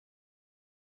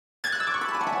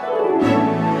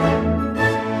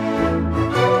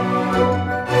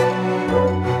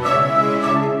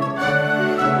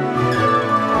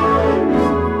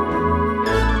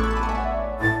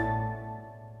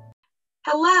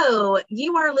Hello,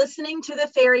 you are listening to the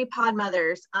Fairy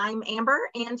Podmothers. I'm Amber,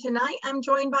 and tonight I'm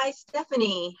joined by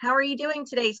Stephanie. How are you doing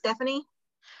today, Stephanie?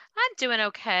 I'm doing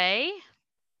okay.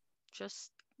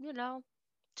 Just,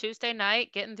 Tuesday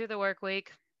night, getting through the work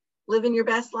week. Living your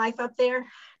best life up there?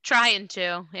 Trying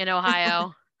to in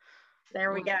Ohio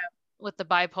There we go. with the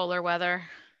bipolar weather.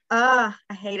 I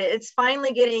hate it. It's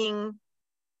finally getting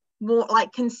more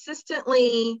like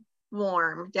consistently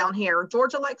warm down here.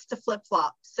 Georgia likes to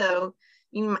flip-flop, so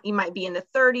you might be in the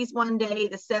 30s one day,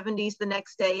 the 70s the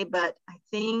next day, but I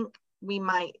think we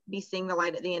might be seeing the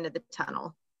light at the end of the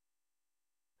tunnel.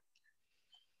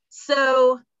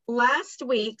 So last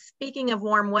week, speaking of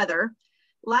warm weather,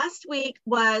 last week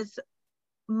was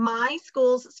my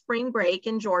school's spring break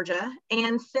in Georgia.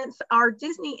 And since our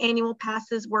Disney annual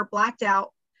passes were blacked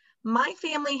out, my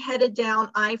family headed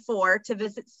down I-4 to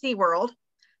visit SeaWorld.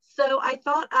 So I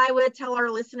thought I would tell our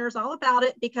listeners all about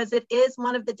it because it is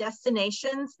one of the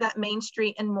destinations that Main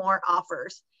Street and More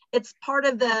offers. It's part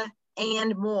of the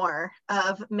and more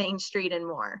of Main Street and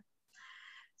More.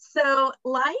 So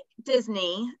like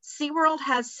Disney, SeaWorld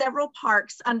has several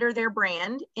parks under their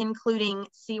brand, including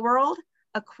SeaWorld,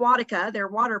 Aquatica, their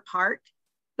water park,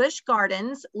 Busch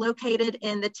Gardens, located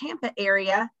in the Tampa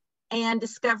area, and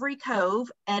Discovery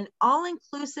Cove, an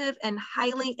all-inclusive and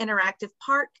highly interactive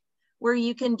park where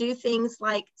you can do things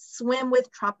like swim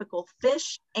with tropical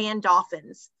fish and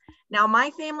dolphins. Now, my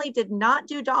family did not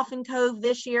do Dolphin Cove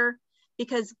this year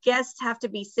because guests have to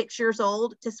be 6 years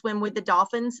old to swim with the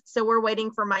dolphins. So we're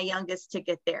waiting for my youngest to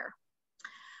get there.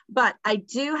 But I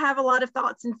do have a lot of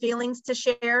thoughts and feelings to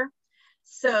share.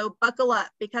 So buckle up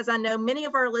because I know many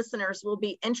of our listeners will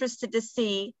be interested to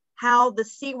see how the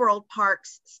SeaWorld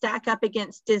parks stack up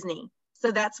against Disney.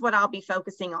 So that's what I'll be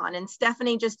focusing on. And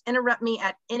Stephanie, just interrupt me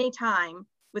at any time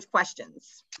with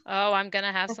questions. Oh, I'm going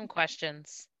to have some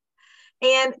questions.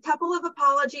 And a couple of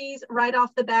apologies right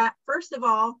off the bat. First of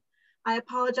all, I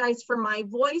apologize for my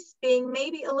voice being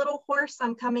maybe a little hoarse.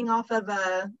 I'm coming off of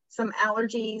some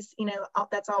allergies.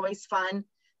 That's always fun.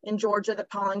 In Georgia, the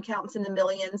pollen count's in the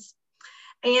millions.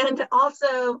 And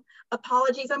also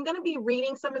apologies. I'm going to be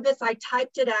reading some of this. I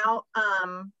typed it out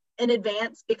in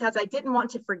advance because I didn't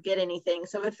want to forget anything.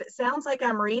 So if it sounds like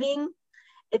I'm reading,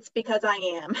 it's because I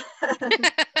am.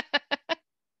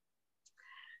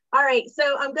 All right,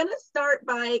 so I'm going to start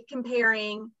by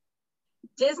comparing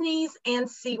Disney's and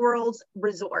SeaWorld's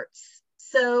resorts.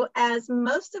 So as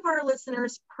most of our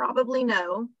listeners probably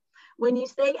know, when you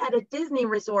stay at a Disney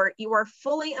resort, you are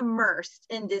fully immersed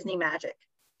in Disney magic.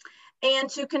 And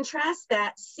to contrast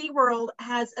that, SeaWorld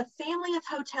has a family of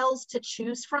hotels to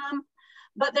choose from,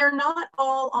 but they're not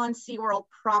all on SeaWorld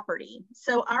property.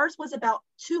 So ours was about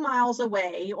 2 miles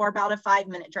away or about a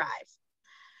 5-minute drive.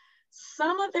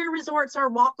 Some of their resorts are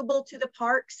walkable to the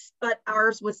parks, but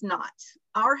ours was not.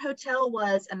 Our hotel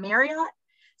was a Marriott,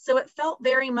 so it felt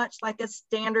very much like a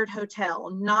standard hotel,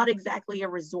 not exactly a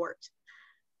resort.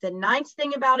 The nice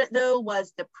thing about it though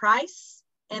was the price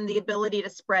and the ability to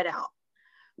spread out.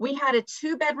 We had a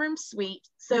 2-bedroom suite,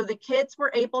 so the kids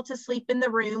were able to sleep in the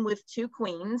room with 2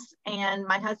 queens, and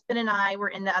my husband and I were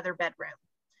in the other bedroom.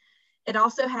 It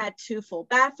also had 2 full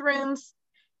bathrooms,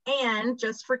 and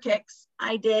just for kicks,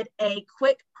 I did a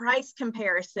quick price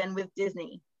comparison with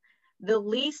Disney. The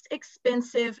least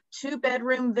expensive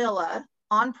 2-bedroom villa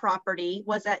on property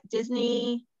was at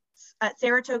Disney at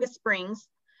Saratoga Springs.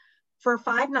 For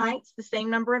 5 nights, the same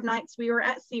number of nights we were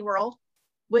at SeaWorld,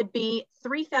 would be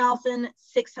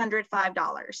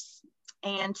 $3,605.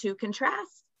 And to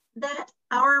contrast that,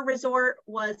 our resort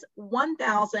was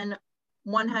 $1,194.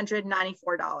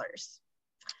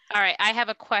 All right, I have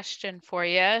a question for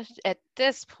you at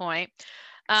this point.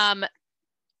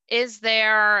 Is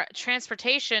there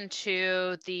transportation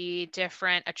to the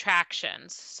different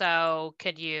attractions? So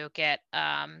can you get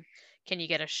a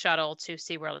shuttle to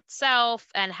SeaWorld itself?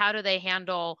 And how do they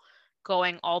handle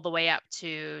going all the way up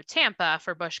to Tampa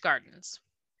for Busch Gardens?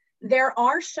 There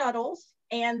are shuttles,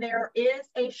 and there is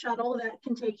a shuttle that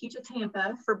can take you to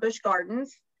Tampa for Busch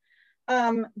Gardens.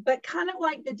 But kind of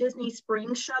like the Disney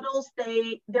Springs shuttles,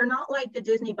 they're not like the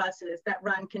Disney buses that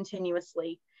run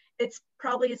continuously. It's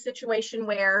probably a situation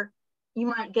where you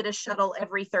might get a shuttle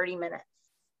every 30 minutes.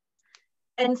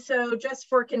 And so just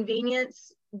for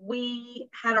convenience, we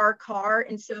had our car,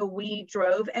 and so we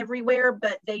drove everywhere,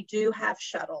 but they do have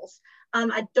shuttles.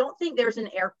 I don't think there's an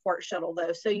airport shuttle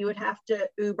though, so you would have to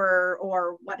Uber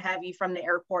or what have you from the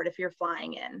airport if you're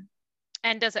flying in.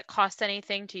 And does it cost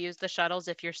anything to use the shuttles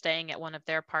if you're staying at one of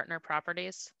their partner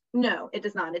properties? No, it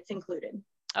does not. It's included.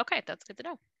 Okay, that's good to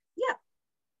know. Yeah.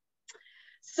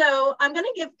 So I'm going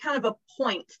to give kind of a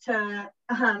point to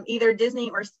either Disney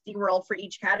or SeaWorld for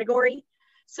each category.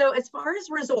 So as far as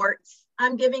resorts,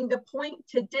 I'm giving the point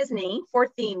to Disney for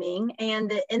theming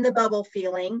and the in the bubble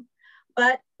feeling,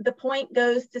 but the point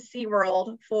goes to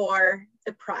SeaWorld for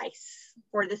the price,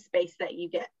 for the space that you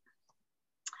get.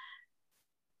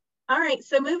 All right,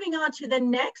 so moving on to the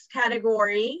next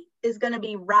category is going to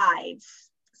be rides.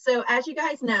 So as you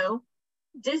guys know,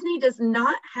 Disney does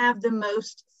not have the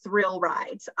most thrill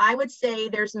rides. I would say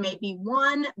there's maybe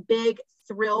one big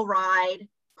thrill ride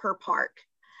per park.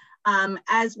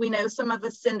 As we know, some of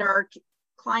us send our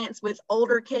clients with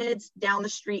older kids down the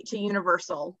street to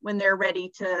Universal when they're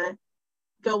ready to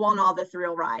go on all the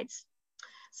thrill rides.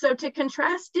 So to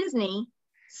contrast Disney,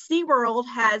 SeaWorld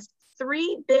has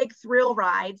 3 big thrill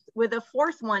rides with a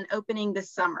 4th one opening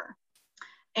this summer.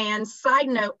 And side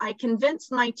note, I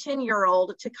convinced my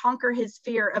 10-year-old to conquer his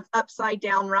fear of upside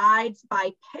down rides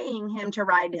by paying him to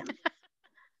ride him.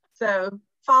 So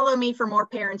follow me for more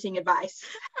parenting advice.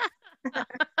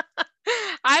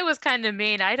 I was kind of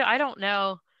mean. I don't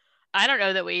know. I don't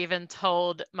know that we even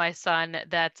told my son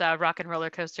that Rock and Roller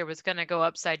Coaster was going to go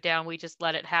upside down. We just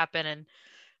let it happen and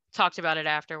talked about it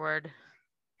afterward.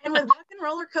 And with Rock and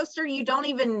Roller Coaster, you don't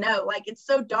even know. Like, it's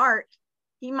so dark,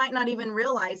 he might not even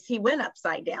realize he went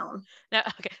upside down. Now,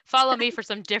 okay, follow me for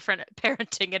some different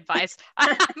parenting advice.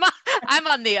 I'm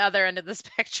on the other end of the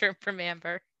spectrum from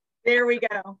Amber. There we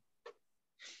go.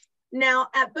 Now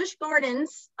at Busch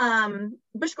Gardens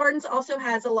also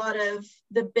has a lot of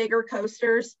the bigger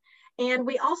coasters. And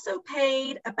we also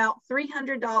paid about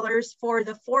 $300 for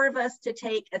the 4 of us to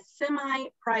take a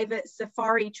semi-private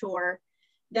safari tour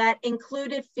that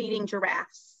included feeding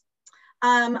giraffes.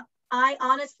 I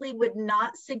honestly would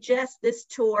not suggest this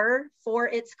tour for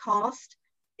its cost.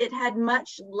 It had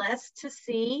much less to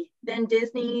see than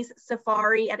Disney's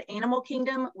safari at Animal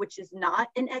Kingdom, which is not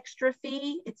an extra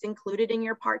fee. It's included in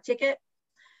your park ticket.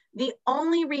 The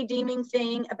only redeeming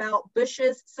thing about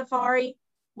Busch's safari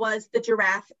was the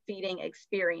giraffe feeding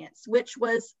experience, which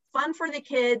was fun for the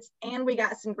kids, and we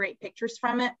got some great pictures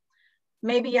from it.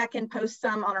 Maybe I can post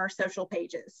some on our social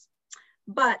pages.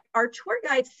 But our tour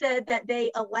guide said that they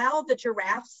allow the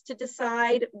giraffes to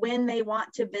decide when they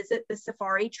want to visit the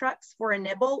safari trucks for a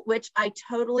nibble, which I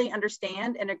totally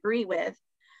understand and agree with.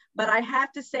 But I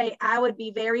have to say, I would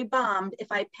be very bummed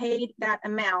if I paid that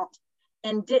amount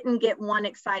and didn't get one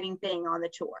exciting thing on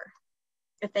the tour.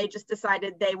 If they just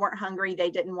decided they weren't hungry, they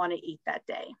didn't want to eat that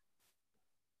day.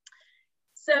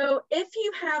 So if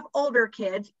you have older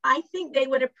kids, I think they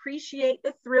would appreciate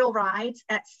the thrill rides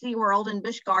at SeaWorld and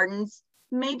Busch Gardens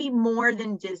maybe more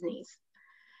than Disney's.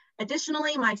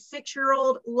 Additionally, my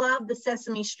 6-year-old loved the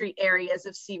Sesame Street areas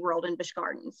of SeaWorld and Busch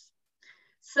Gardens.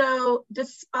 So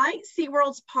despite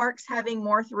SeaWorld's parks having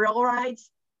more thrill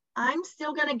rides, I'm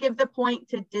still going to give the point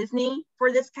to Disney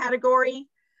for this category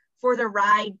for the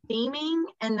ride theming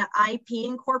and the IP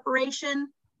incorporation,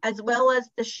 as well as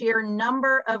the sheer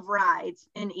number of rides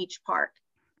in each park.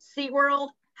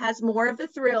 SeaWorld has more of the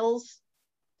thrills,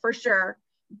 for sure,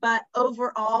 but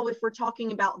overall, if we're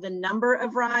talking about the number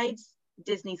of rides,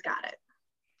 Disney's got it.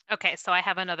 Okay, so I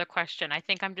have another question. I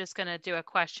think I'm just going to do a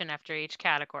question after each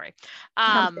category.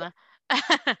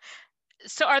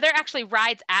 So are there actually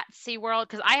rides at SeaWorld?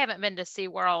 Because I haven't been to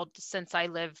SeaWorld since I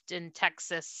lived in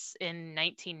Texas in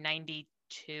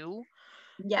 1992.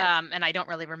 Yes. And I don't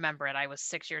really remember it. I was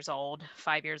 6 years old,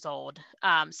 5 years old.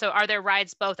 So are there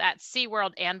rides both at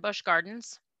SeaWorld and Busch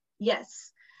Gardens?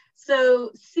 Yes.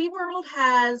 So SeaWorld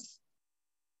has,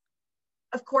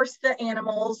 of course, the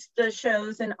animals, the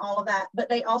shows and all of that, but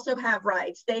they also have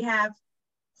rides. They have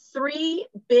 3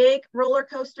 big roller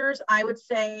coasters, I would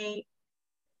say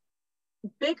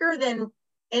bigger than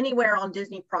anywhere on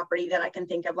Disney property that I can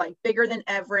think of, like bigger than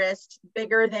Everest,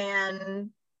 bigger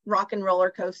than Rock and Roller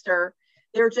Coaster.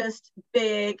 They're just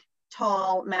big,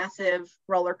 tall, massive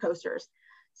roller coasters.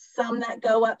 Some that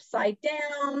go upside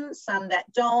down, some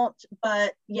that don't,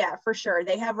 but yeah, for sure.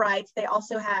 They have rides. They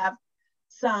also have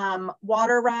some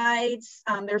water rides.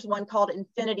 There's one called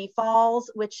Infinity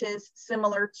Falls, which is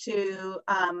similar to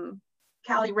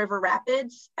Cali River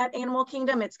Rapids at Animal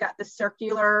Kingdom. It's got the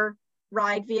circular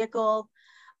ride vehicle.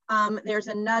 There's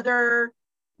another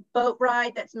boat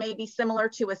ride that's maybe similar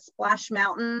to a Splash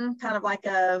Mountain, kind of like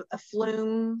a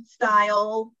flume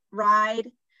style ride.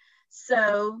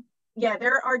 So yeah,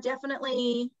 there are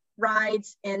definitely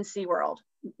rides in SeaWorld.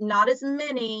 Not as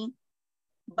many,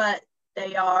 but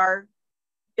they are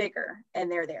bigger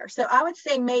and they're there. So I would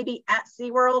say maybe at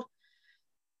SeaWorld,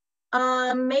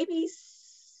 maybe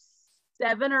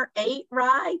 7 or 8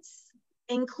 rides,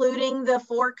 including the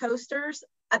 4 coasters.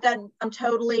 I could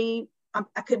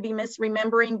be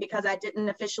misremembering because I didn't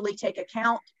officially take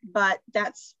account, but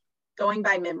that's going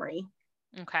by memory.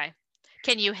 Okay.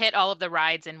 Can you hit all of the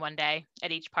rides in one day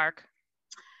at each park?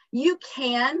 You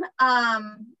can.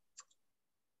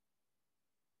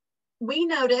 We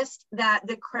noticed that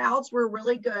the crowds were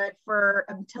really good for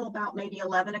until about maybe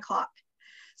 11 o'clock.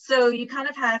 So you kind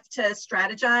of have to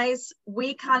strategize.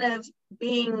 We kind of,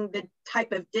 being the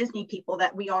type of Disney people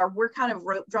that we are, we're kind of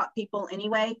rope drop people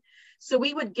anyway. So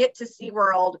we would get to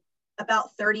SeaWorld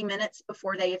about 30 minutes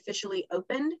before they officially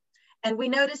opened. And we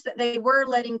noticed that they were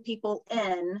letting people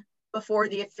in before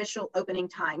the official opening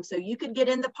time. So you could get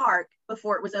in the park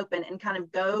before it was open and kind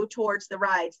of go towards the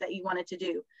rides that you wanted to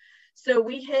do. So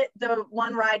we hit the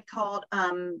one ride called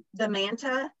the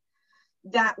Manta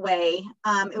that way.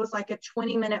 It was like a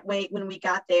 20-minute wait when we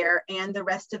got there, and the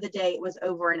rest of the day it was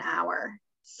over an hour.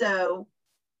 So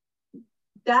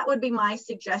that would be my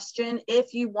suggestion.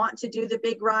 If you want to do the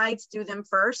big rides, do them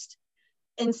first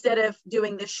instead of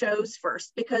doing the shows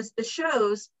first, because the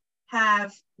shows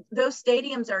have, those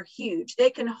stadiums are huge. They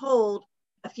can hold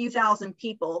a few thousand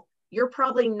people. You're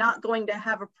probably not going to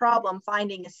have a problem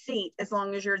finding a seat as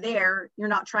long as you're there. You're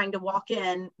not trying to walk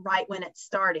in right when it's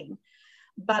starting.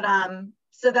 But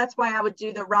so that's why I would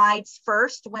do the rides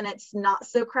first when it's not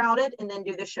so crowded, and then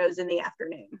do the shows in the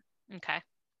afternoon. Okay.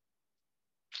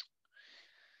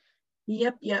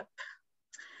 Yep.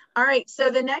 All right, so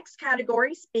the next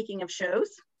category, speaking of shows,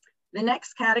 the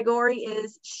next category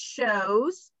is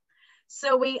shows.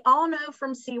 So we all know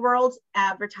from SeaWorld's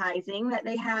advertising that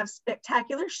they have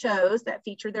spectacular shows that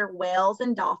feature their whales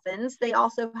and dolphins. They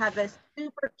also have a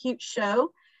super cute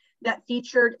show that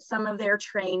featured some of their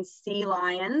trained sea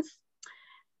lions.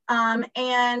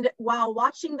 And while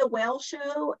watching the whale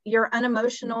show, your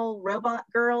unemotional robot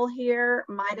girl here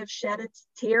might have shed a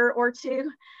tear or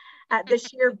two at the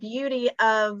sheer beauty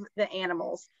of the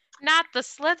animals. Not the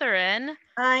Slytherin.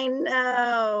 I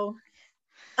know.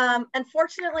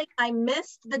 Unfortunately, I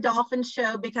missed the dolphin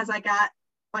show because I got,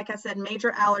 like I said,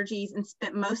 major allergies and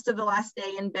spent most of the last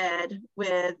day in bed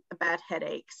with a bad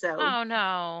headache. So, oh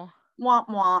no, womp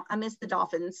womp. I missed the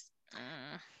dolphins.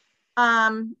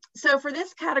 So for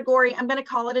this category, I'm going to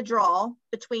call it a draw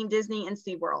between Disney and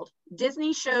SeaWorld.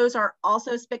 Disney shows are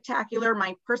also spectacular.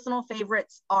 My personal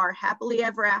favorites are Happily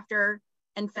Ever After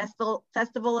and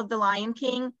Festival of the Lion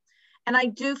King. And I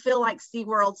do feel like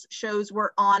SeaWorld's shows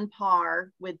were on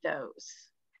par with those.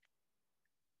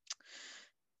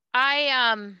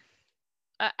 I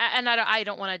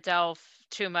don't want to delve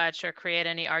too much or create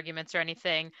any arguments or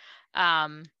anything.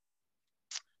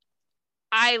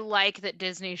 I like that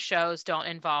Disney shows don't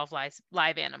involve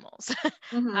live animals.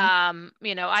 Mm-hmm.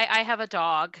 I have a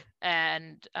dog,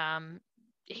 and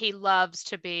he loves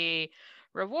to be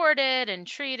rewarded and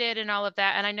treated and all of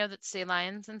that. And I know that sea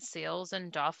lions and seals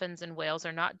and dolphins and whales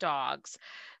are not dogs,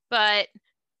 but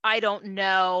I don't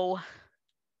know.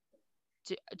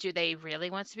 Do they really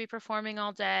want to be performing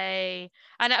all day?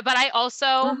 But I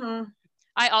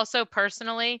also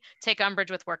personally take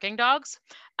umbrage with working dogs.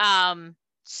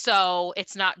 So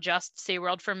it's not just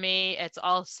SeaWorld for me. It's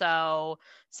also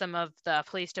some of the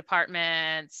police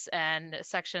departments and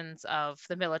sections of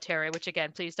the military, which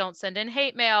again, please don't send in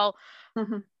hate mail.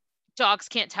 Mm-hmm. Dogs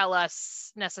can't tell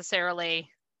us necessarily,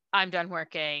 I'm done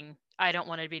working, I don't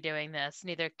want to be doing this.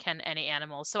 Neither can any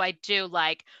animals. So I do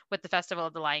like with the Festival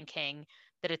of the Lion King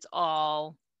that it's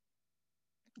all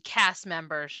cast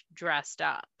members dressed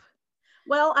up.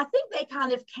 Well, I think they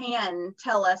kind of can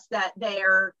tell us that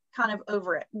they're kind of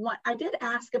over it. I did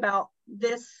ask about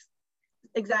this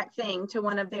exact thing to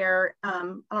one of their,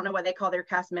 I don't know what they call their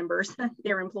cast members,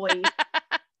 their employees.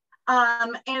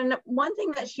 And one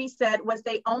thing that she said was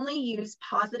they only use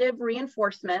positive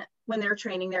reinforcement when they're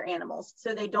training their animals.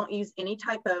 So they don't use any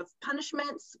type of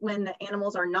punishments when the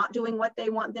animals are not doing what they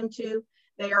want them to.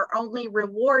 They are only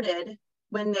rewarded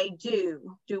when they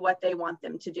do what they want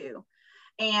them to do.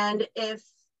 And if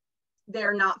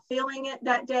they're not feeling it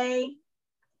that day,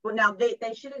 well, now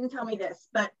they shouldn't tell me this,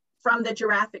 but from the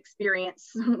giraffe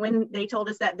experience, when they told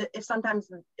us that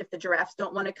if the giraffes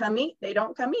don't want to come eat, they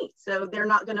don't come eat. So they're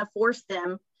not going to force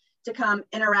them to come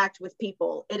interact with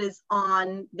people. It is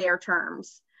on their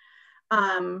terms.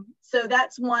 So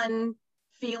that's one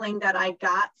feeling that I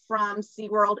got from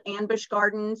SeaWorld and Busch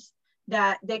Gardens,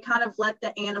 that they kind of let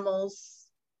the animals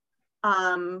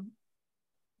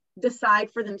decide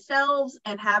for themselves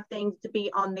and have things to be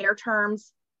on their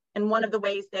terms. And one of the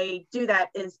ways they do that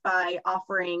is by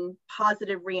offering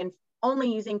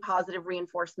only using positive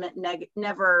reinforcement,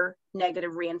 never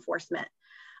negative reinforcement.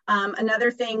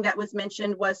 Another thing that was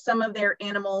mentioned was some of their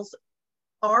animals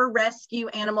are rescue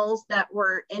animals that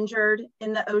were injured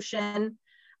in the ocean,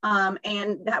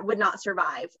 and that would not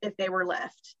survive if they were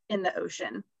left in the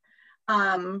ocean.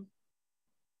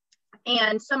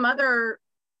 And some of their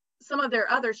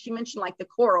others, she mentioned like the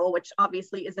coral, which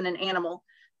obviously isn't an animal,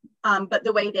 but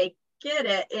the way they get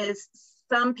it is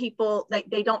some people, like,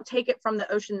 they don't take it from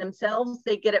the ocean themselves,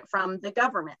 they get it from the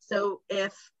government. So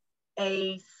if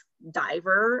a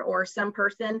diver or some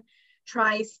person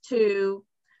tries to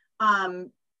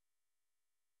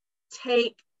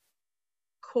take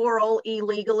coral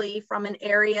illegally from an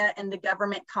area and the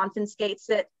government confiscates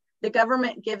it, the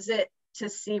government gives it to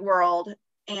SeaWorld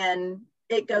and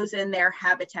it goes in their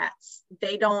habitats.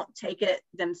 They don't take it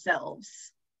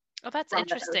themselves. Oh, that's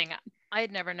interesting. I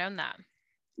had never known that.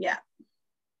 Yeah.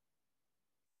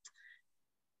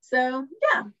 So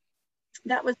yeah,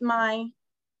 that was my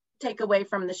takeaway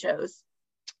from the shows.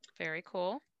 Very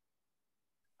cool.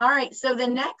 All right, so the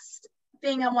next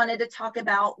thing I wanted to talk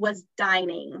about was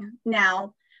dining.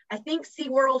 Now, I think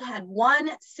SeaWorld had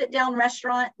one sit-down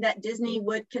restaurant that Disney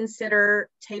would consider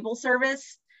table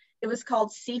service. It was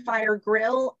called Seafire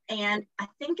Grill, and I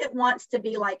think it wants to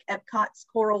be like Epcot's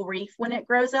Coral Reef when it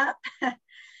grows up.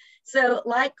 So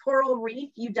like Coral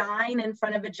Reef, you dine in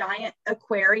front of a giant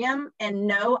aquarium, and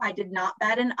no, I did not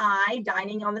bat an eye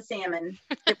dining on the salmon.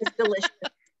 It was delicious.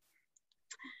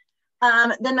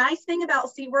 The nice thing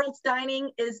about SeaWorld's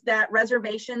dining is that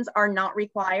reservations are not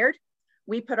required.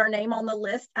 We put our name on the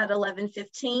list at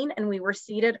 11:15 and we were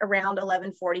seated around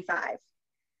 11:45.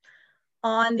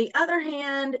 On the other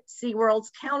hand,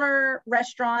 SeaWorld's counter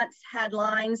restaurants had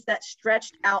lines that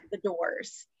stretched out the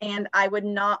doors, and I would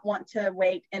not want to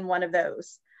wait in one of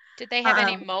those. Did they have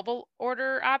any mobile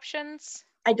order options?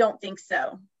 I don't think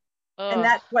so. Ugh. And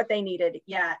that's what they needed.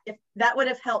 Yeah, if that would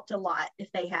have helped a lot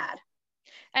if they had.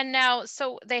 And now,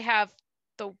 so they have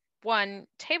the one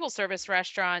table service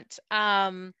restaurant.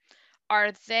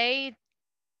 Are they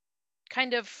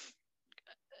kind of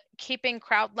keeping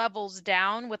crowd levels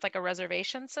down with like a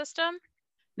reservation system?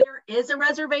 There is a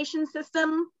reservation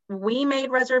system. We made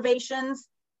reservations.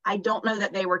 I don't know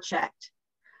that they were checked.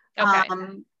 Okay.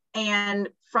 And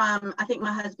from, I think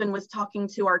my husband was talking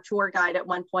to our tour guide at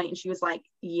one point and she was like,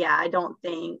 yeah, I don't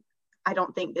think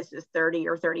this is 30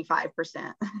 or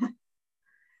 35%.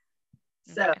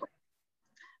 So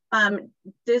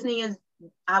Disney is,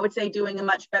 I would say, doing a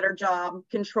much better job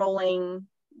controlling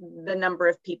the number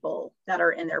of people that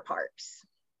are in their parks.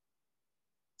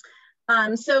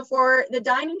 So for the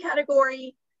dining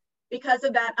category, because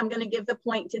of that, I'm going to give the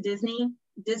point to Disney.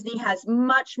 Disney has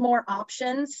much more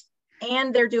options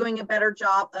and they're doing a better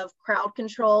job of crowd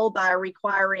control by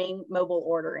requiring mobile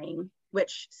ordering,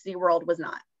 which SeaWorld was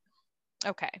not.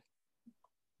 Okay.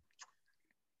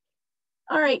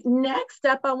 All right, next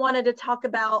up, I wanted to talk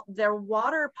about their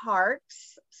water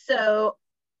parks. So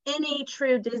any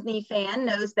true Disney fan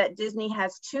knows that Disney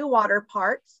has two water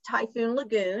parks, Typhoon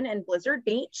Lagoon and Blizzard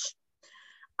Beach.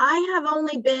 I have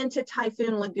only been to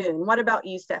Typhoon Lagoon. What about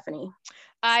you, Stephanie?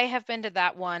 I have been to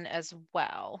that one as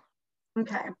well.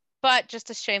 Okay. But just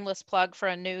a shameless plug for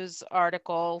a news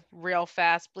article real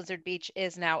fast, Blizzard Beach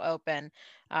is now open.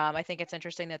 I think it's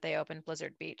interesting that they opened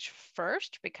Blizzard Beach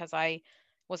first because I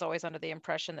was always under the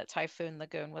impression that Typhoon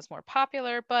Lagoon was more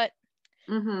popular, but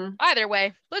either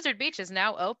way, Blizzard Beach is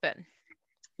now open.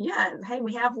 Yeah, hey,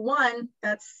 we have one.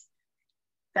 That's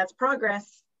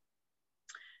progress.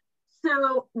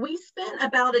 So we spent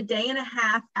about a day and a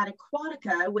half at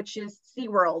Aquatica, which is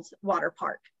SeaWorld's water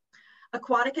park.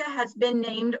 Aquatica has been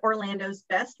named Orlando's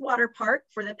best water park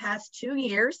for the past 2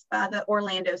 years by the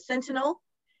Orlando Sentinel,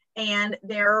 and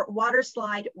their water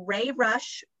slide Ray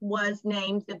Rush was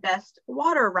named the best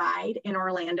water ride in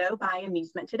Orlando by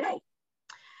Amusement Today.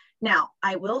 Now,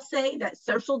 I will say that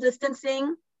social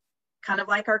distancing, kind of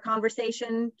like our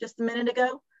conversation just a minute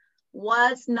ago,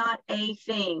 was not a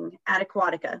thing at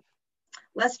Aquatica.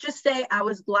 Let's just say I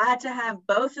was glad to have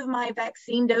both of my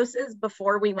vaccine doses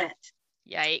before we went.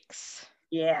 Yikes.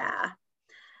 Yeah.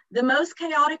 The most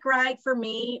chaotic ride for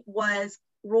me was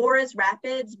Rora's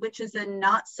Rapids, which is a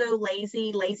not so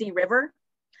lazy river.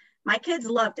 My kids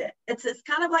loved it. It's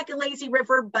kind of like a lazy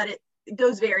river, but it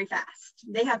goes very fast.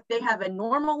 They have a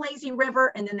normal lazy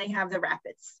river and then they have the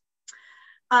rapids.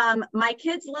 My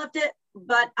kids loved it,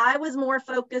 but I was more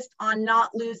focused on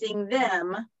not losing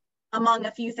them among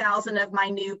a few thousand of my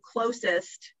new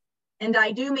closest, and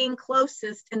I do mean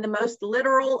closest in the most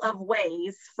literal of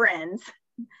ways, friends,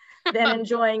 than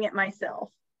enjoying it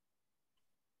myself.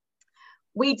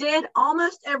 We did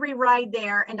almost every ride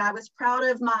there, and I was proud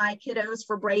of my kiddos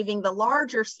for braving the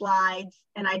larger slides,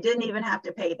 and I didn't even have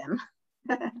to pay them.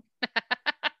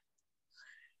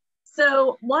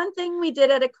 So one thing we did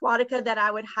at Aquatica that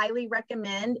I would highly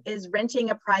recommend is renting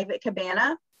a private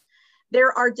cabana.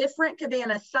 There are different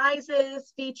cabana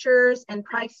sizes, features, and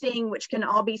pricing, which can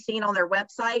all be seen on their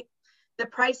website. The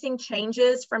pricing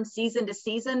changes from season to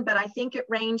season, but I think it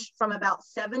ranged from about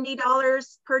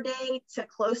 $70 per day to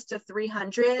close to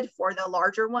 $300 for the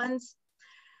larger ones.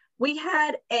 We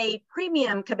had a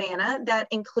premium cabana that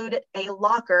included a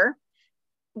locker,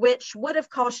 which would have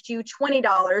cost you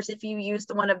 $20 if you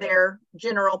used one of their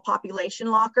general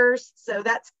population lockers. So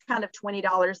that's kind of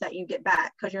 $20 that you get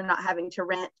back because you're not having to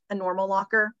rent a normal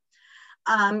locker.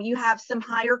 You have some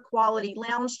higher quality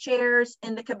lounge chairs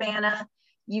in the cabana.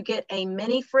 You get a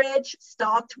mini fridge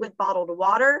stocked with bottled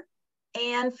water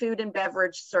and food and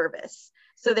beverage service.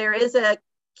 So there is a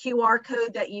QR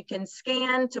code that you can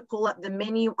scan to pull up the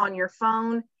menu on your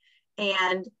phone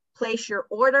and place your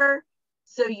order.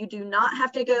 So you do not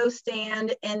have to go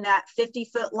stand in that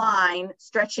 50-foot line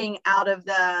stretching out of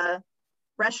the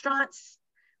restaurants,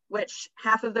 which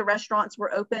half of the restaurants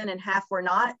were open and half were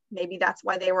not. Maybe that's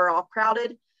why they were all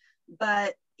crowded.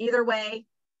 But either way,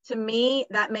 to me,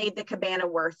 that made the cabana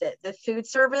worth it. The food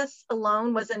service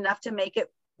alone was enough to make it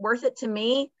worth it to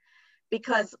me,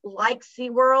 because like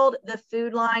SeaWorld, the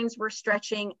food lines were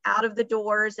stretching out of the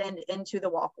doors and into the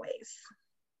walkways.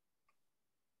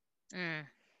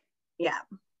 Yeah.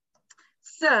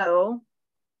 So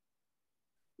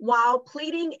while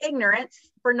pleading ignorance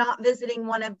for not visiting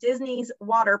one of Disney's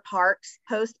water parks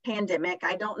post-pandemic,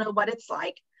 I don't know what it's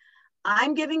like,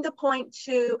 I'm giving the point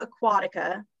to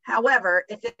Aquatica. However,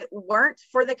 if it weren't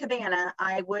for the cabana,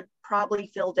 I would probably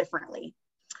feel differently.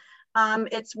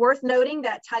 It's worth noting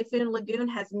that Typhoon Lagoon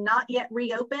has not yet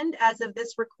reopened as of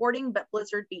this recording, but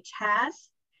Blizzard Beach has.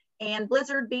 And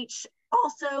Blizzard Beach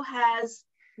also has,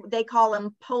 they call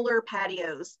them polar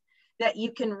patios that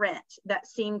you can rent that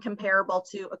seem comparable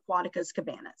to Aquatica's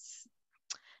cabanas.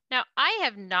 Now, I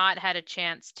have not had a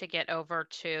chance to get over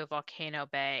to Volcano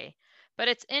Bay, but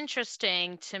it's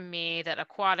interesting to me that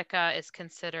Aquatica is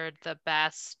considered the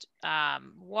best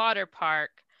water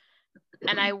park.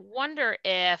 And I wonder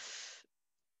if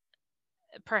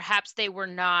perhaps they were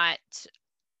not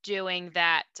doing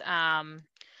that.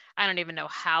 I don't even know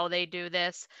how they do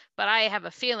this, but I have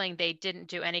a feeling they didn't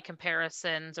do any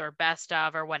comparisons or best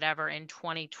of or whatever in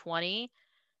 2020.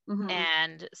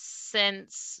 And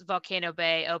since Volcano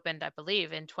Bay opened, I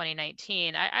believe, in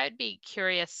 2019, I'd be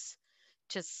curious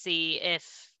to see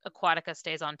if Aquatica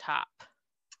stays on top.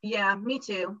 Yeah, me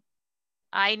too.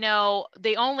 I know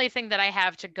the only thing that I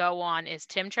have to go on is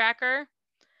Tim Tracker.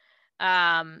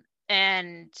 And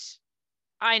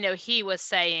I know he was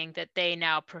saying that they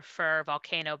now prefer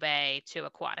Volcano Bay to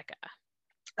Aquatica.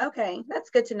 Okay,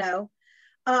 that's good to know.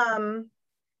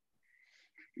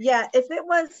 Yeah, if it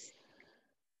was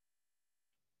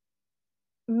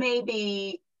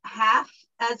maybe half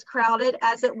as crowded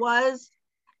as it was,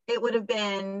 it would have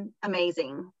been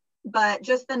amazing. But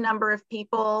just the number of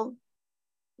people,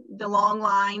 the long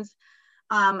lines.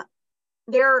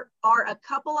 There are a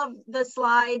couple of the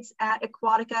slides at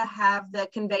Aquatica have the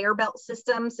conveyor belt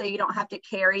system, so you don't have to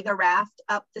carry the raft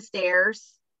up the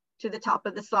stairs to the top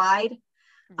of the slide.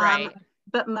 Right.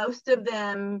 But most of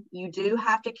them, you do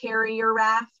have to carry your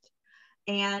raft.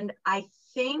 And I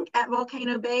think at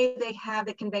Volcano Bay, they have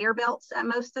the conveyor belts at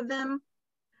most of them,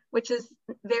 which is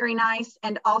very nice.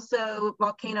 And also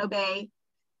Volcano Bay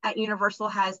at Universal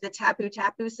has the Tapu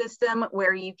Tapu system,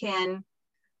 where you can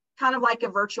kind of like a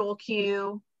virtual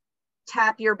queue,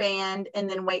 tap your band and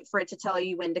then wait for it to tell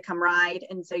you when to come ride.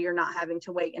 And so you're not having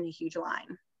to wait in a huge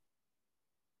line.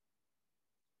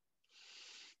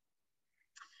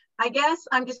 I guess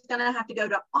I'm just gonna have to go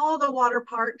to all the water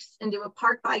parks and do a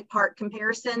park by park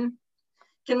comparison.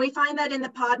 Can we find that in the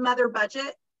Pod Mother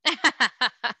budget?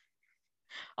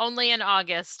 Only in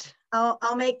August.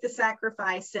 I'll make the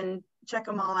sacrifice and check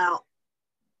them all out.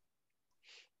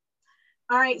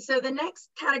 All right, so the next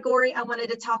category I wanted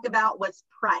to talk about was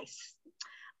price.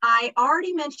 I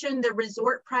already mentioned the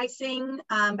resort pricing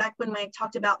back when I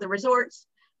talked about the resorts,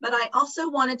 but I also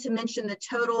wanted to mention the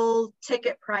total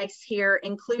ticket price here,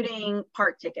 including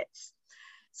park tickets.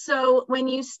 So when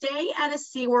you stay at a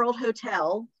SeaWorld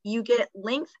hotel, you get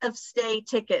length of stay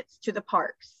tickets to the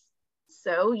parks.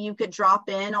 So you could drop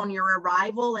in on your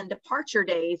arrival and departure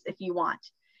days if you want.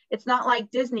 It's not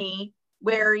like Disney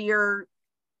where you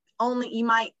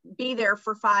might be there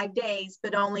for 5 days,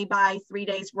 but only buy 3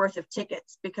 days worth of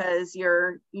tickets because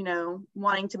you're,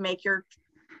 wanting to make your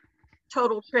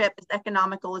total trip as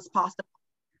economical as possible.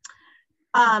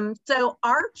 So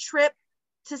our trip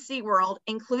to SeaWorld,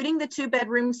 including the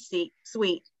 2-bedroom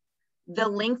suite, the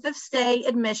length of stay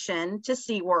admission to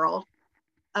SeaWorld,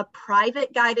 a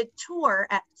private guided tour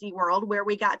at SeaWorld where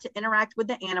we got to interact with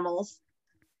the animals,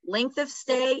 length of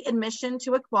stay admission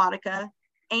to Aquatica,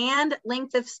 and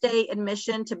length of stay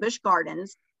admission to Busch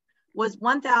Gardens was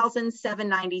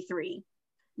 $1,793.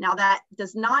 Now that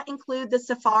does not include the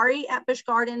safari at Busch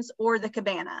Gardens or the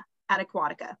cabana at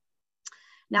Aquatica.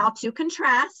 Now to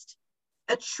contrast,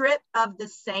 a trip of the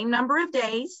same number of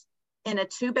days in a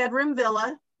 2-bedroom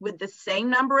villa with the same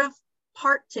number of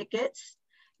park tickets,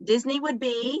 Disney would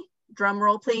be, drum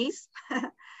roll please,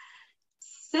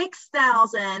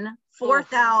 $6,000,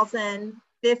 $4,000,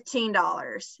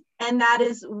 $15. And that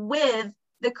is with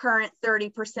the current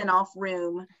 30% off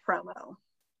room promo.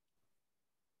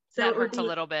 So that hurts a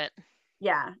little bit.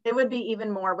 Yeah, it would be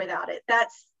even more without it.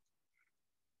 That's,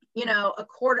 you know, a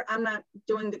quarter, I'm not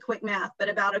doing the quick math, but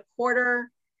about a quarter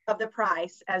of the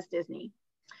price as Disney.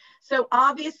 So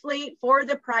obviously for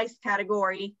the price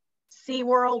category,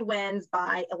 SeaWorld wins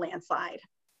by a landslide.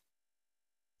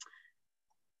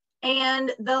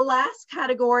 And the last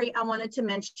category I wanted to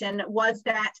mention was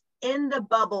that in the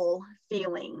bubble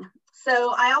feeling.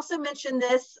 So I also mentioned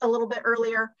this a little bit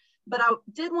earlier, but I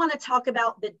did want to talk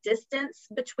about the distance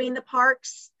between the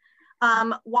parks.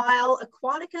 While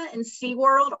Aquatica and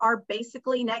SeaWorld are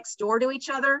basically next door to each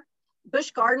other, Busch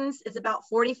Gardens is about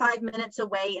 45 minutes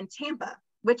away in Tampa,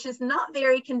 which is not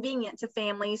very convenient to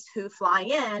families who fly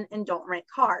in and don't rent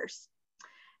cars.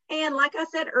 And like I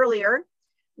said earlier,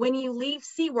 when you leave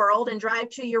SeaWorld and drive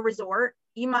to your resort,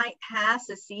 you might pass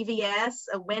a CVS,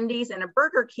 a Wendy's, and a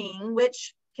Burger King,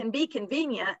 which can be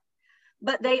convenient,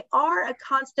 but they are a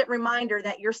constant reminder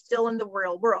that you're still in the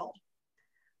real world.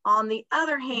 On the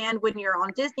other hand, when you're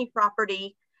on Disney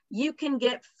property, you can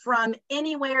get from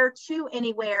anywhere to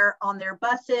anywhere on their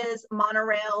buses,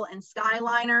 monorail, and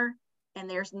Skyliner, and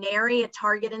there's nary a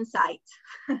Target in sight.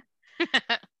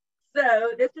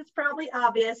 So this is probably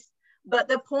obvious, but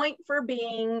the point for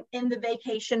being in the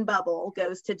vacation bubble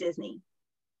goes to Disney.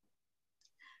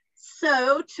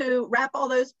 So to wrap all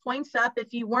those points up,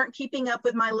 if you weren't keeping up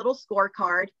with my little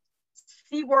scorecard,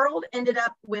 SeaWorld ended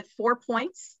up with 4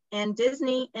 points and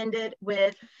Disney ended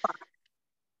with 5.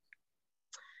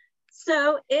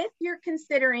 So if you're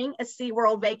considering a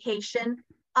SeaWorld vacation,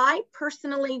 I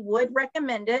personally would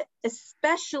recommend it,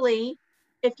 especially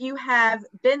if you have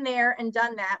been there and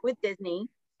done that with Disney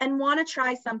and want to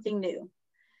try something new.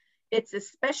 It's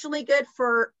especially good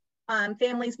for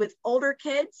families with older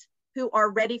kids who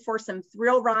are ready for some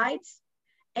thrill rides,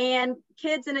 and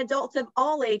kids and adults of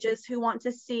all ages who want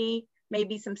to see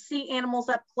maybe some sea animals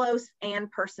up close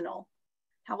and personal.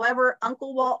 However,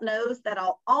 Uncle Walt knows that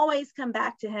I'll always come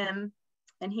back to him,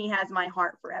 and he has my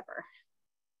heart forever.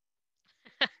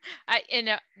 You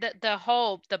know,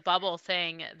 the bubble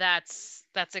thing, that's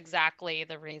exactly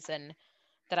the reason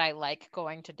that I like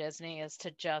going to Disney, is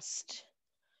to just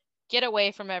get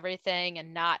away from everything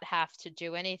and not have to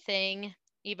do anything.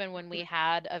 Even when we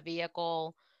had a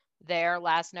vehicle there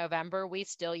last November, we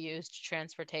still used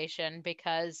transportation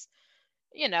because,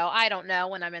 you know, I don't know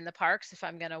when I'm in the parks if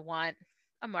I'm going to want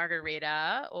a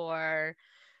margarita or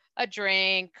a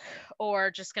drink,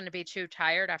 or just going to be too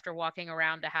tired after walking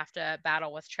around to have to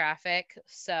battle with traffic.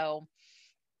 So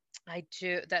I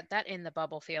do that in the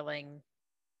bubble feeling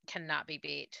cannot be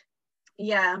beat.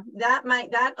 Yeah,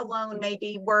 that alone may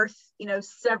be worth, you know,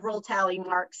 several tally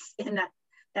marks in that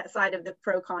side of the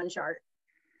pro con chart.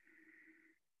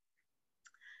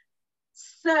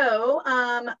 So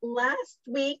last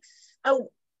week's,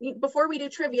 before we do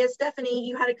trivia, Stephanie,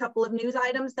 you had a couple of news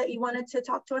items that you wanted to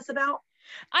talk to us about.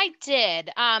 I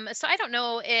did. So I don't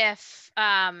know if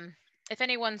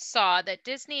anyone saw that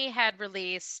Disney had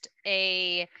released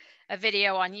a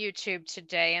video on YouTube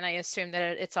today, and I assume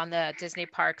that it's on the Disney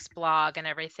Parks blog and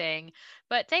everything,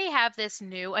 but they have this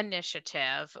new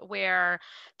initiative where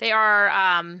they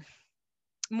are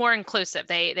more inclusive.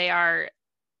 They are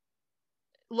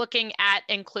looking at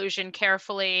inclusion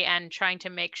carefully and trying to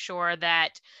make sure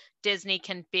that Disney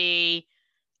can be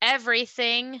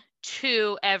everything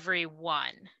to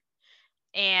everyone.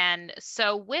 And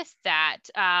so with that,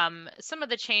 some of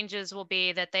the changes will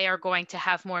be that they are going to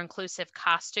have more inclusive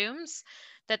costumes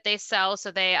that they sell.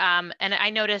 So they, and I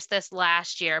noticed this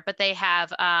last year, but they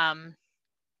have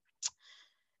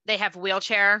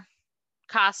wheelchair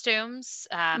costumes,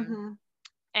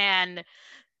 and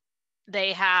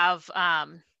they have,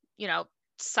 you know,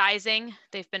 sizing.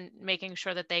 They've been making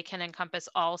sure that they can encompass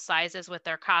all sizes with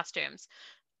their costumes.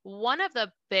 One of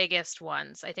the biggest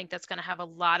ones, I think that's going to have a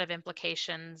lot of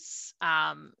implications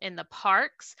in the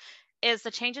parks, is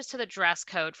the changes to the dress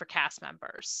code for cast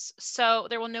members. So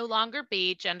there will no longer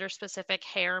be gender-specific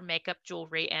hair, makeup,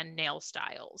 jewelry, and nail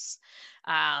styles.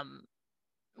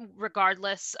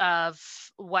 Regardless of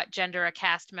what gender a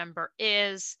cast member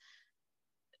is,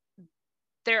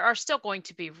 there are still going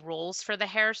to be rules for the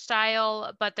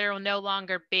hairstyle, but there will no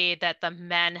longer be that the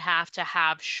men have to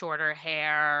have shorter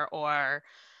hair, or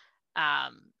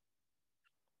um,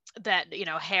 that,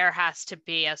 hair has to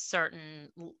be a certain,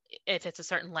 if it's a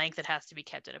certain length, it has to be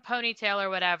kept in a ponytail or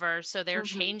whatever. So they're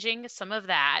Mm-hmm. changing some of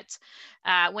that.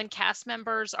 When cast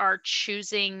members are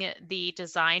choosing the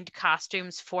designed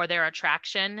costumes for their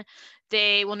attraction,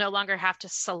 they will no longer have to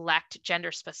select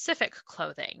gender specific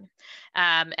clothing.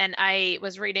 And I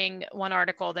was reading one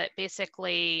article that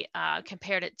basically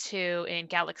compared it to in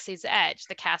Galaxy's Edge.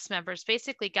 The cast members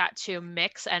basically got to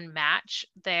mix and match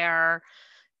their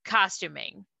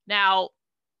costuming. Now,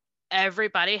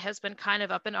 everybody has been kind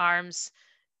of up in arms.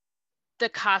 The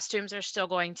costumes are still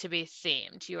going to be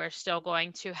themed. You are still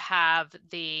going to have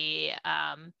the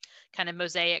kind of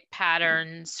mosaic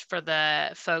patterns for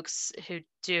the folks who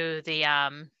do the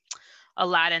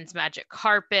Aladdin's magic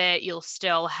carpet. You'll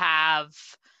still have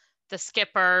the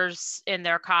skippers in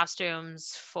their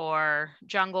costumes for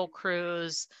Jungle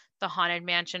Cruise. The Haunted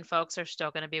Mansion folks are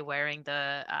still going to be wearing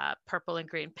the purple and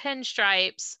green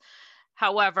pinstripes.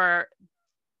 However,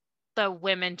 the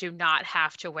women do not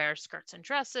have to wear skirts and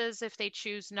dresses if they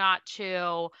choose not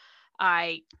to.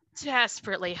 I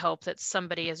desperately hope that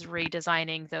somebody is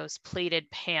redesigning those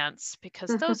pleated pants, because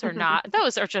those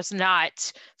are just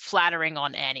not flattering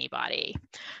on anybody.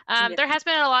 Yeah. There has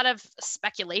been a lot of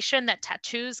speculation that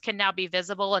tattoos can now be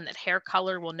visible and that hair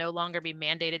color will no longer be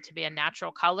mandated to be a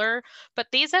natural color, but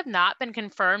these have not been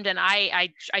confirmed, and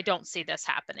I don't see this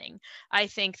happening. I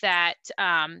think that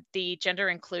the gender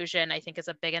inclusion, I think, is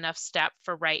a big enough step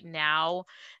for right now.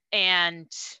 And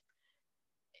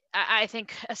I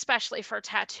think especially for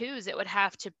tattoos, it would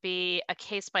have to be a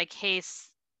case by case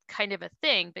kind of a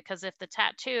thing, because if the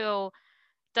tattoo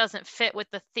doesn't fit with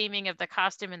the theming of the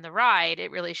costume in the ride, it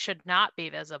really should not be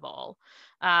visible.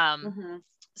 Mm-hmm.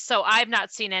 So I've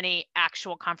not seen any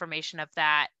actual confirmation of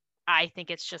that. I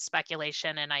think it's just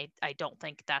speculation, and I don't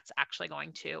think that's actually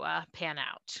going to pan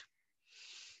out.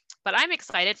 But I'm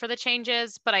excited for the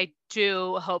changes, but I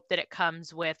do hope that it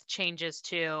comes with changes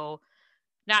to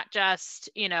not just,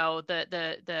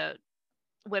 the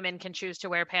women can choose to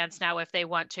wear pants now if they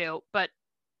want to, but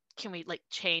can we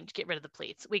get rid of the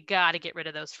pleats? We got to get rid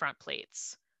of those front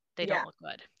pleats. They Yeah. don't look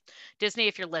good. Disney,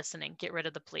 if you're listening, get rid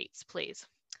of the pleats, please.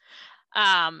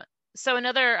 So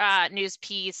another news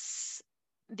piece,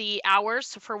 the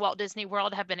hours for Walt Disney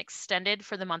World have been extended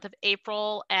for the month of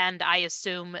April, and I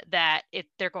assume that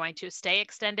they're going to stay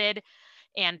extended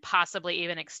and possibly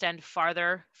even extend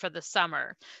farther for the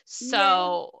summer. Yay.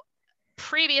 So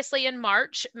previously in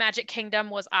March, Magic Kingdom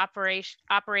was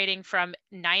operating from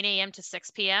 9 a.m. to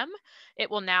 6 p.m. It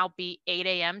will now be 8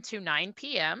 a.m. to 9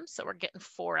 p.m. So we're getting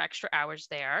 4 extra hours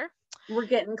there. We're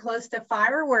getting close to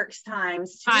fireworks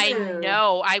times I too.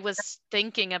 know. I was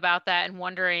thinking about that and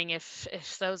wondering if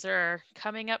those are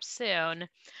coming up soon.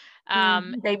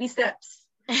 Baby steps.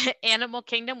 Animal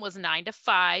Kingdom was 9 to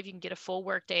 5. You can get a full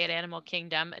work day at Animal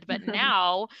Kingdom, but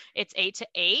now it's 8 to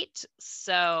 8.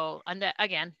 So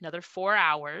again, another 4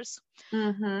 hours.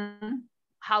 Mm-hmm.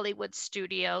 Hollywood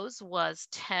Studios was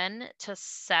 10 to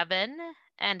 7,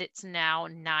 and it's now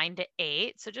 9 to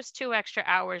 8. So just 2 extra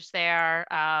hours there.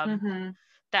 Mm-hmm.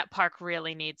 That park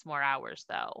really needs more hours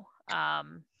though.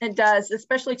 It does,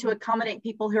 especially to accommodate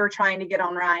people who are trying to get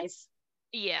on Rise.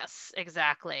 Yes,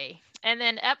 exactly. And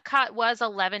then Epcot was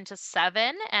 11 to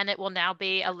 7, and it will now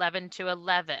be 11 to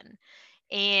 11.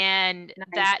 And Nice.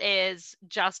 that is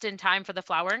just in time for the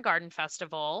Flower and Garden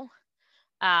Festival.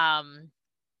 Um,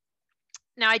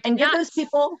 Now I did And give not. those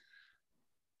people,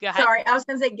 Go ahead. sorry, I was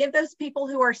going to say, give those people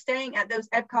who are staying at those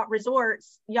Epcot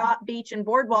resorts, Yacht, Beach, and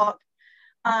Boardwalk,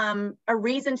 a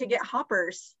reason to get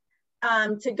hoppers,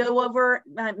 to go over,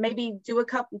 maybe do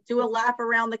a lap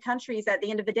around the countries at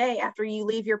the end of the day after you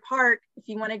leave your park. If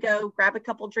you want to go grab a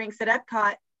couple drinks at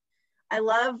Epcot, I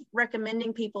love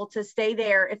recommending people to stay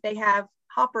there if they have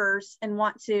hoppers and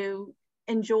want to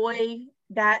enjoy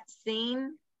that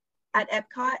scene at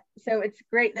Epcot. So it's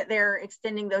great that they're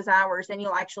extending those hours, and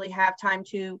you'll actually have time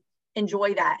to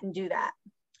enjoy that and do that.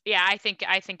 Yeah, I think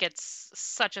it's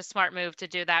such a smart move to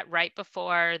do that right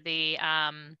before the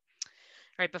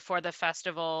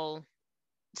festival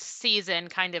season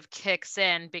kind of kicks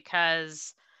in,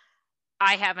 because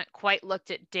I haven't quite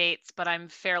looked at dates, but I'm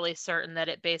fairly certain that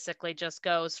it basically just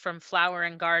goes from Flower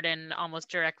and Garden almost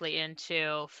directly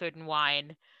into Food and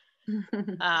Wine.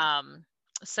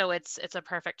 So it's a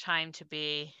perfect time to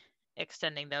be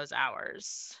extending those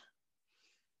hours.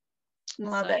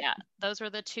 Love So it. yeah, those were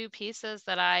the 2 pieces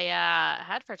that I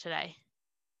had for today.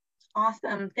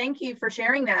 Awesome. Thank you for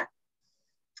sharing that.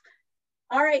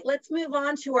 All right, let's move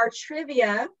on to our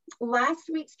trivia. Last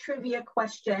week's trivia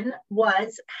question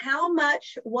was, how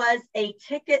much was a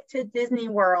ticket to Disney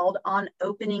World on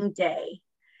opening day?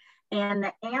 And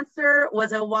the answer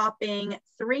was a whopping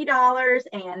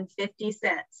 $3.50.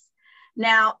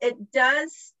 Now, it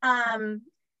does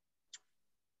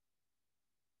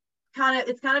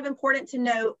it's kind of important to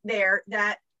note there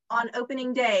that on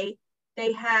opening day,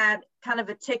 they had kind of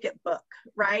a ticket book,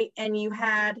 right? And you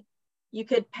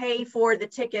could pay for the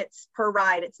tickets per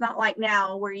ride. It's not like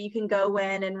now where you can go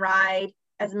in and ride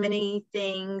as many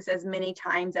things as many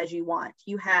times as you want.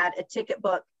 You had a ticket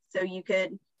book, so you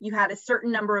had a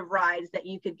certain number of rides that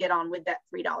you could get on with that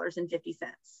 $3.50.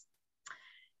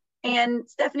 And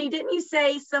Stephanie, didn't you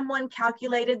say someone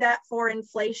calculated that for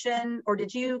inflation, or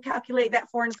did you calculate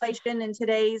that for inflation in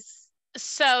today's?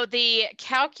 So the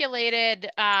calculated,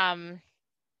 I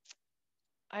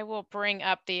will bring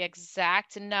up the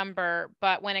exact number,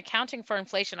 but when accounting for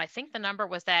inflation, I think the number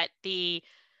was that the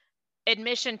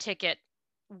admission ticket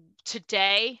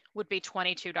today would be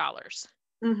 $22.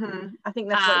 Mm-hmm. I think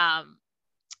that's what.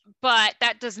 But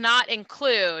that does not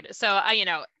include, so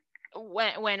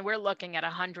when we're looking at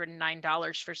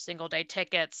 $109 for single day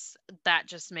tickets, that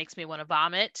just makes me want to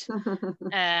vomit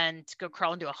and go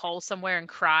crawl into a hole somewhere and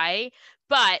cry.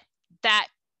 But that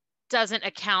doesn't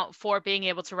account for being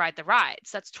able to ride the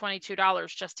rides. That's $22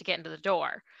 just to get into the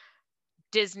door.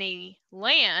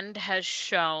 Disneyland has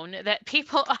shown that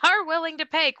people are willing to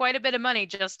pay quite a bit of money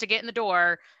just to get in the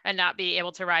door and not be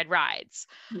able to ride rides.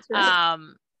 That's right.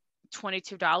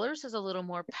 $22 is a little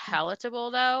more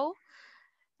palatable though.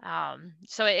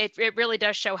 So it really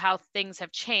does show how things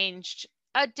have changed.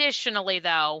 Additionally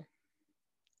though,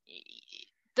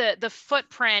 the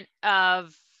footprint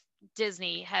of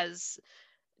Disney has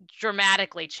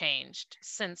dramatically changed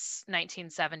since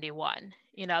 1971.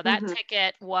 That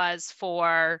ticket was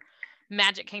for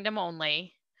Magic Kingdom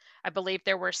only. I believe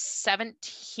there were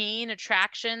 17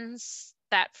 attractions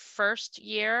that first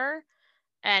year,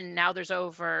 and now there's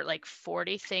over like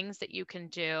 40 things that you can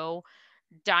do.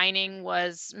 Dining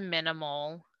was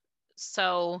minimal.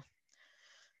 So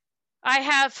I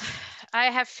have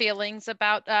feelings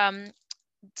about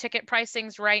ticket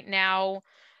pricings right now.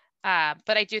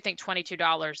 But I do think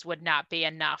 $22 would not be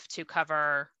enough to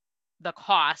cover the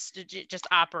cost, just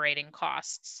operating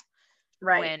costs,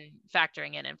 right, when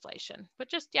factoring in inflation. But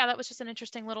that was just an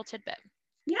interesting little tidbit.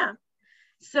 Yeah.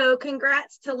 So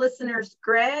congrats to listeners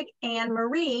Greg and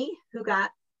Marie, who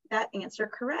got that answer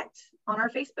correct on our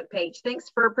Facebook page. Thanks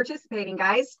for participating,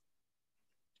 guys.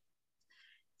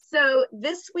 So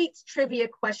this week's trivia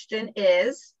question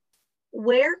is,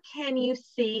 where can you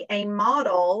see a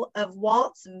model of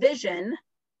Walt's vision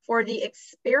for the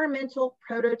experimental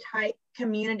prototype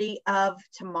community of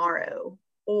tomorrow,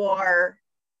 or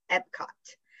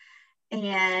Epcot?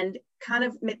 And kind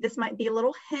of, this might be a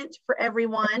little hint for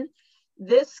everyone.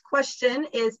 This question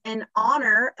is in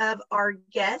honor of our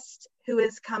guest who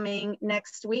is coming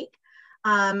next week,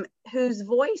 whose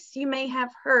voice you may have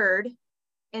heard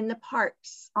in the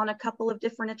parks on a couple of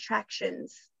different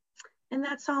attractions. And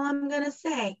that's all I'm going to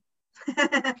say.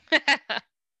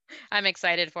 I'm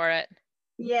excited for it.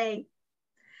 Yay.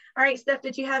 All right, Steph,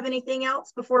 did you have anything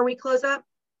else before we close up?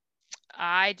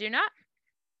 I do not.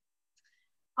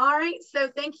 All right, so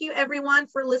thank you everyone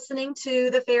for listening to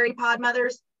the Fairy Pod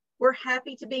Mothers. We're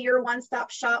happy to be your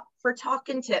one-stop shop for talk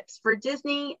and tips for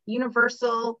Disney,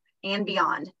 Universal, and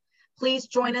beyond. Please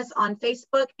join us on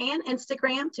Facebook and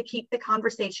Instagram to keep the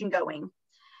conversation going.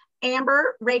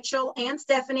 Amber, Rachel, and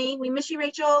Stephanie, we miss you,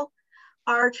 Rachel,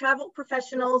 are travel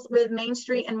professionals with Main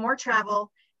Street and More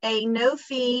Travel, a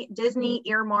no-fee Disney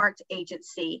earmarked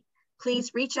agency.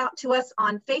 Please reach out to us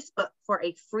on Facebook for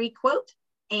a free quote,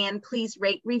 and please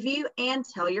rate, review, and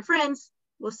tell your friends.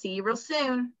 We'll see you real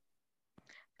soon.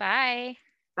 Bye.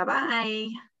 Bye-bye.